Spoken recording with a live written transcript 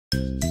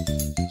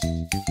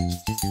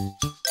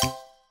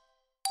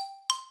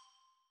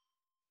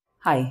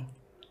Hi,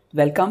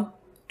 welcome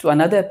to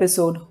another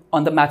episode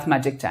on the Math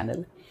Magic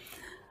channel.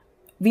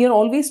 We are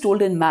always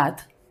told in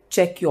math,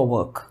 check your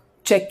work.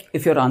 Check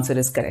if your answer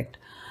is correct.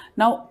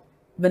 Now,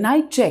 when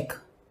I check,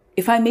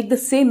 if I make the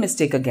same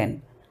mistake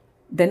again,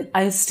 then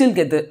I still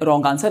get the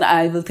wrong answer and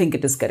I will think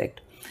it is correct.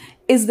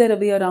 Is there a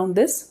way around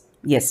this?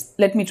 Yes,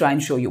 let me try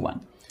and show you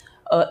one.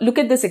 Look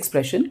at this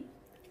expression.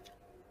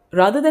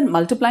 Rather than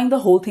multiplying the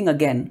whole thing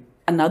again,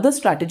 another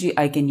strategy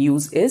I can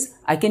use is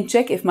I can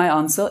check if my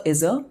answer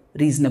is a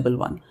reasonable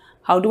one.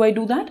 How do I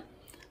do that?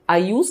 I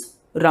use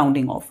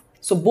rounding off.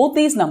 So both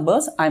these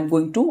numbers I'm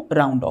going to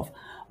round off.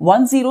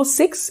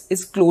 106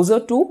 is closer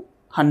to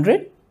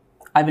 100.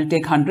 I will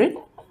take 100.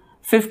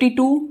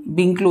 52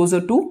 being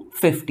closer to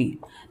 50.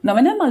 Now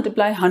when I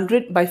multiply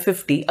 100 by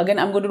 50, again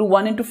I'm going to do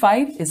 1 into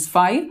 5 is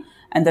 5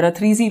 and there are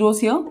 3 zeros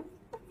here.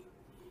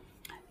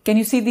 Can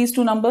you see these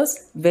two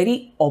numbers?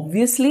 Very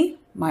obviously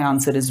my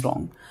answer is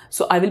wrong.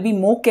 So I will be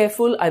more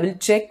careful. I will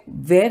check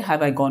where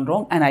have I gone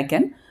wrong and I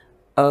can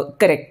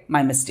correct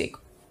my mistake,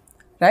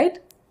 right?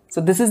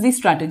 So this is the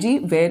strategy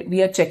where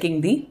we are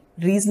checking the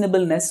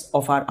reasonableness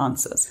of our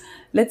answers.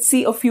 Let's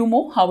see a few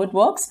more how it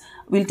works.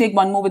 We'll take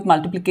one more with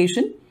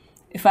multiplication.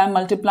 If I'm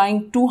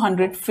multiplying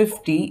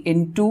 250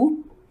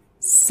 into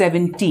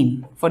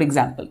 17, for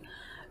example,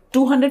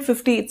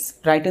 250, it's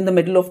right in the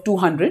middle of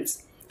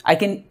 200s. I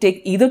can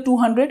take either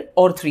 200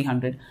 or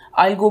 300.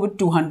 I'll go with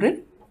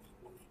 200.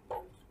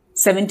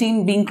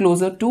 17 being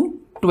closer to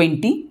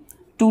 20.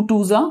 2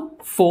 2s are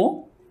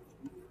 4.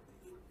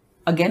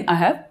 Again, I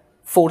have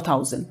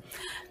 4,000.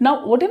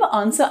 Now, whatever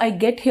answer I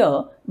get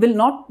here will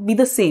not be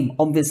the same,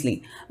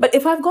 obviously. But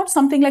if I've got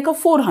something like a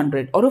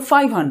 400 or a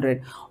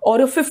 500 or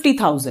a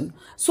 50,000,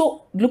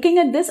 so looking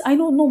at this, I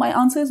don't know, my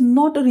answer is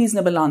not a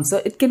reasonable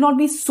answer. It cannot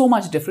be so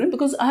much different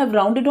because I have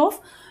rounded off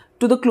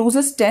to the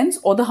closest tens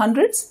or the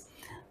hundreds.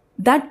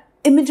 That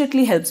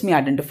immediately helps me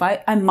identify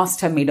I must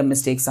have made a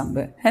mistake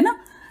somewhere. Hai na?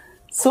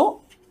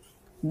 So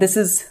this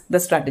is the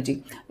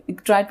strategy. You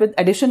try it with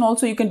addition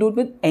also. You can do it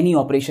with any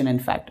operation, in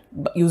fact,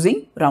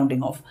 using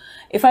rounding off.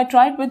 If I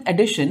try it with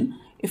addition,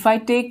 if I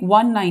take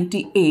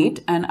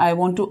 198 and I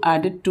want to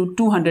add it to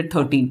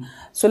 213.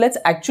 So let's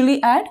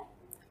actually add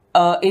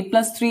 8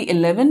 plus 3,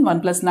 11,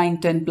 1 plus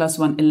 9, 10 plus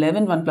 1,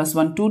 11, 1 plus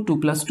 1, 2, 2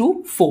 plus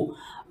 2, 4.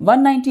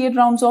 198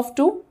 rounds off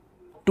to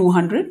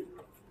 200.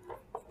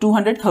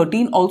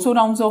 213 also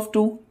rounds off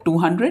to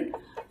 200.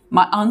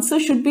 My answer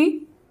should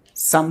be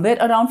somewhere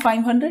around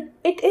 500.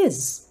 It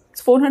is.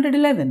 It's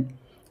 411.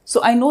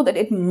 So I know that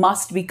it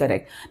must be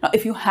correct. Now,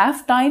 if you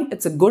have time,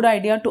 it's a good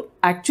idea to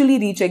actually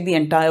recheck the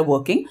entire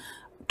working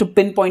to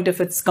pinpoint if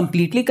it's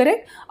completely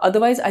correct.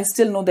 Otherwise, I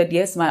still know that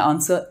yes, my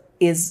answer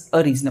is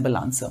a reasonable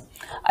answer.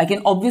 I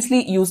can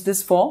obviously use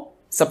this for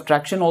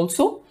subtraction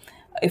also.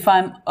 If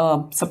I'm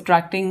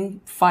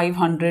subtracting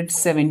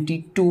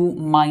 572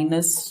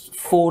 minus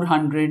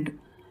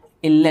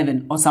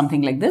 411 or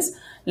something like this,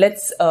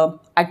 let's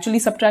actually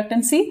subtract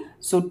and see.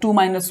 So 2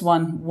 minus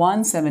 1,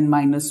 1, 7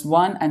 minus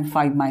 1 and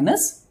 5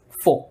 minus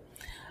 4.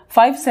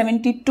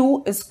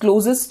 572 is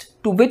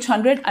closest to which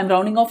 100? I'm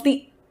rounding off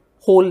the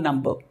whole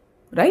number,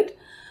 right?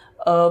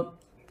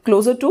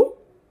 Closer to,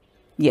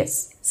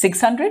 yes,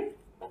 600.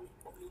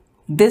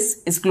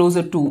 This is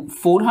closer to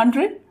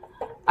 400.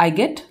 I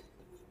get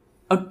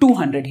a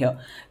 200 here.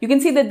 You can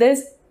see that there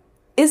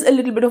is a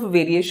little bit of a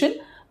variation,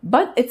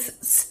 but it's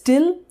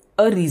still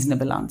a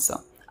reasonable answer.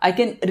 I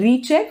can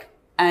recheck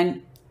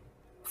and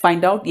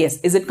find out,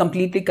 yes, is it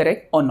completely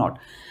correct or not?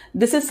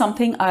 This is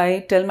something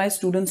I tell my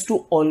students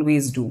to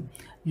always do.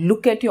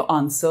 Look at your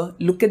answer,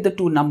 look at the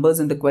two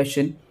numbers in the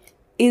question.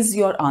 Is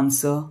your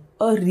answer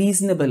a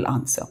reasonable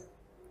answer?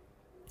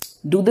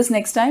 Do this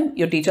next time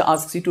your teacher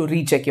asks you to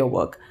recheck your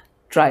work.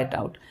 Try it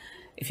out.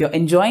 If you're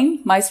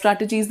enjoying my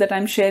strategies that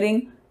I'm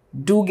sharing,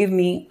 do give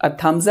me a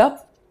thumbs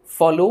up,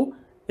 follow,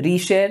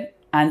 reshare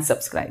and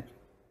subscribe.